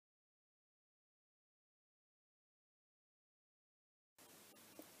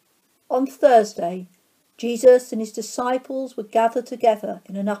On Thursday, Jesus and his disciples were gathered together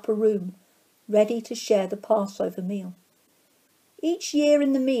in an upper room, ready to share the Passover meal. Each year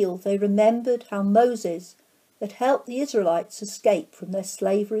in the meal they remembered how Moses had helped the Israelites escape from their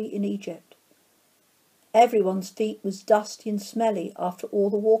slavery in Egypt. Everyone's feet was dusty and smelly after all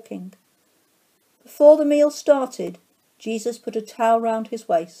the walking. Before the meal started, Jesus put a towel round his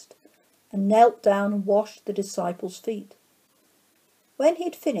waist and knelt down and washed the disciples' feet. When he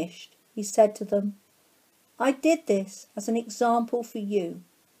had finished, he said to them, "I did this as an example for you,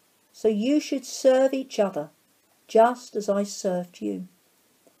 so you should serve each other, just as I served you."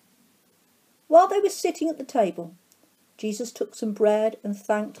 While they were sitting at the table, Jesus took some bread and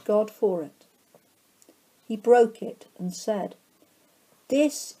thanked God for it. He broke it and said,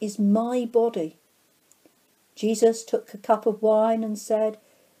 "This is my body." Jesus took a cup of wine and said,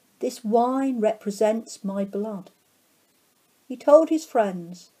 "This wine represents my blood." He told his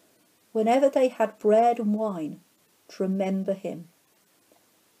friends, whenever they had bread and wine, to remember him.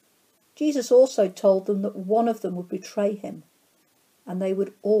 Jesus also told them that one of them would betray him, and they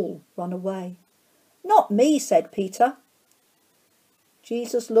would all run away. "Not me," said Peter.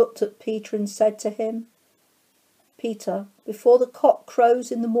 Jesus looked at Peter and said to him, "Peter, before the cock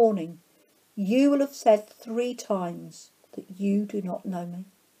crows in the morning, you will have said 3 times that you do not know me."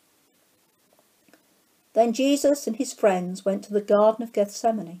 Then Jesus and his friends went to the Garden of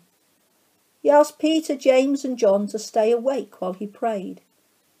Gethsemane. He asked Peter, James and John to stay awake while he prayed.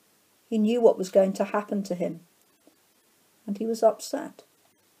 He knew what was going to happen to him, and he was upset.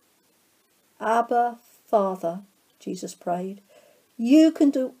 "Abba, Father," Jesus prayed, "you can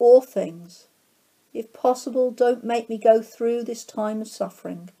do all things. If possible, don't make me go through this time of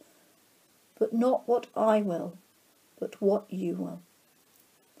suffering, but not what I will, but what you will."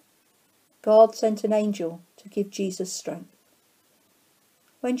 God sent an angel to give Jesus strength.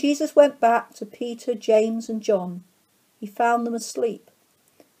 When Jesus went back to Peter, James and John, he found them asleep.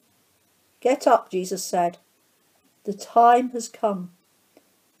 "Get up," Jesus said. "The time has come.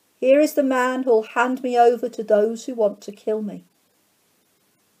 Here is the man who will hand me over to those who want to kill me."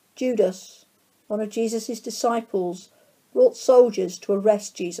 Judas, one of Jesus' disciples, brought soldiers to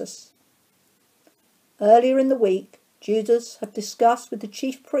arrest Jesus. Earlier in the week, Judas had discussed with the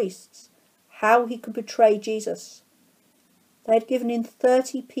chief priests how he could betray Jesus. They had given him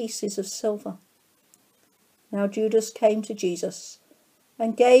 30 pieces of silver. Now Judas came to Jesus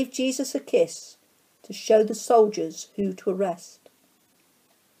and gave Jesus a kiss to show the soldiers who to arrest.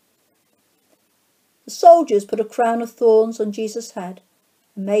 The soldiers put a crown of thorns on Jesus' head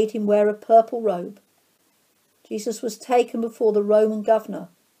and made him wear a purple robe. Jesus was taken before the Roman governor,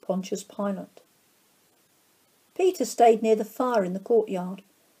 Pontius Pilate. Peter stayed near the fire in the courtyard.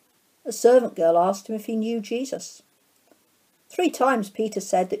 A servant girl asked him if he knew Jesus. 3 times Peter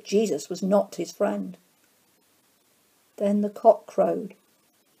said that Jesus was not his friend. Then the cock crowed,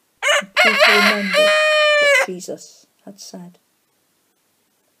 and Peter remembered what Jesus had said.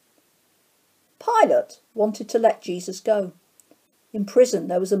 Pilate wanted to let Jesus go. In prison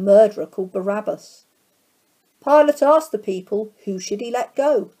there was a murderer called Barabbas. Pilate asked the people, who should he let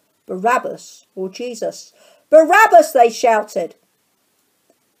go, Barabbas or Jesus? "Barabbas!" they shouted.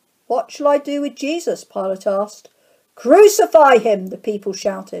 "What shall I do with Jesus?" Pilate asked. "Crucify him!" the people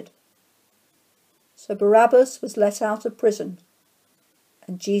shouted. So Barabbas was let out of prison,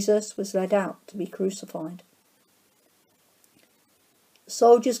 and Jesus was led out to be crucified. The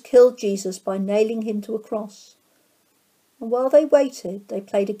soldiers killed Jesus by nailing him to a cross, and while they waited, they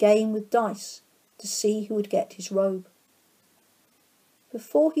played a game with dice to see who would get his robe.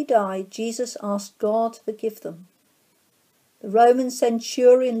 Before he died, Jesus asked God to forgive them. The Roman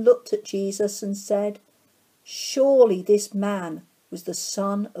centurion looked at Jesus and said, "Surely this man was the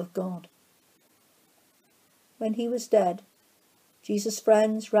Son of God." When he was dead, Jesus'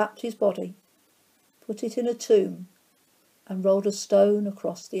 friends wrapped his body, put it in a tomb, and rolled a stone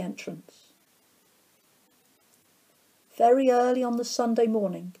across the entrance. Very early on the Sunday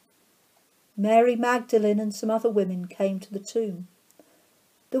morning, Mary Magdalene and some other women came to the tomb.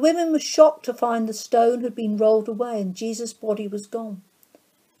 The women were shocked to find the stone had been rolled away and Jesus' body was gone.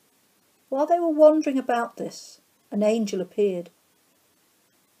 While they were wondering about this, an angel appeared.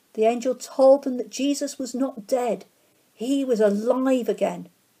 The angel told them that Jesus was not dead. He was alive again.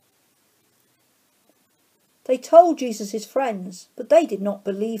 They told Jesus' friends, but they did not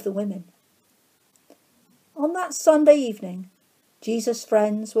believe the women. On that Sunday evening, Jesus'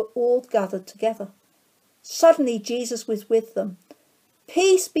 friends were all gathered together. Suddenly Jesus was with them.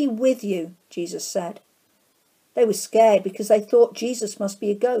 "Peace be with you," Jesus said. They were scared because they thought Jesus must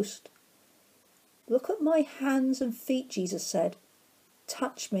be a ghost. "Look at my hands and feet," Jesus said.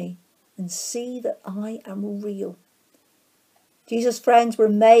 "Touch me and see that I am real. Jesus' friends were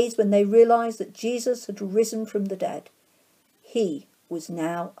amazed when they realised that Jesus had risen from the dead. He was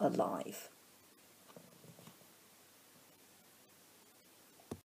now alive.